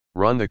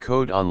Run the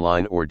code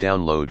online or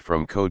download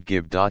from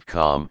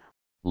codegive.com,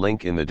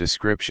 link in the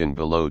description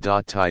below.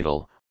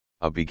 Title: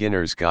 A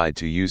Beginner's Guide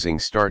to Using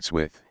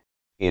startswith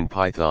in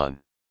Python.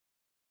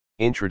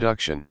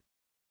 Introduction.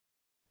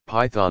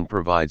 Python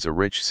provides a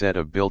rich set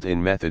of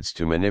built-in methods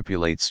to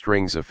manipulate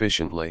strings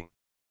efficiently.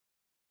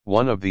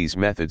 One of these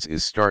methods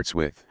is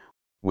startswith,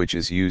 which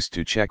is used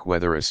to check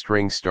whether a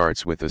string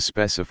starts with a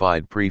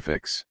specified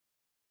prefix.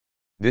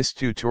 This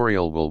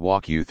tutorial will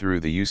walk you through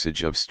the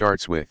usage of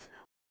startswith,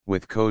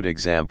 with code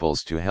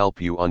examples to help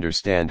you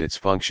understand its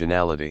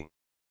functionality.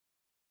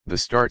 The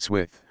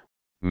startswith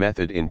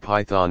method in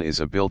Python is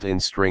a built-in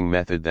string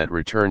method that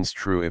returns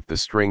true if the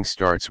string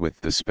starts with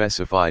the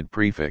specified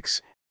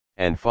prefix,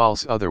 and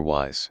false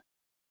otherwise.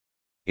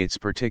 It's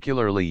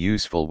particularly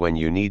useful when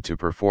you need to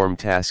perform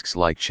tasks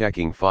like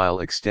checking file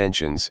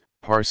extensions,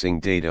 parsing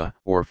data,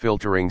 or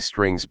filtering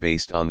strings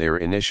based on their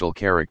initial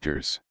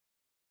characters.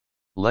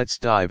 Let's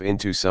dive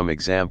into some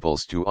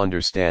examples to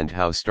understand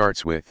how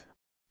startswith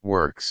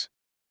works.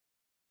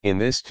 In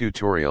this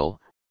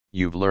tutorial,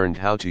 you've learned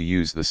how to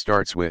use the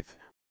startswith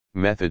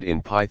method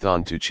in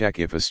Python to check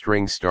if a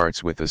string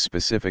starts with a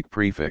specific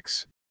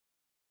prefix.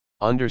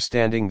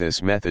 Understanding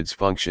this method's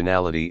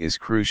functionality is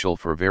crucial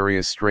for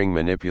various string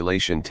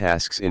manipulation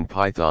tasks in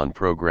Python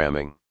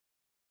programming.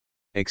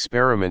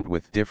 Experiment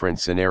with different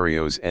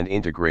scenarios and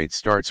integrate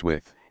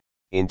startswith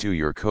into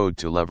your code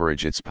to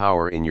leverage its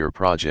power in your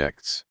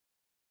projects.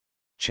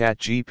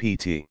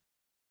 ChatGPT.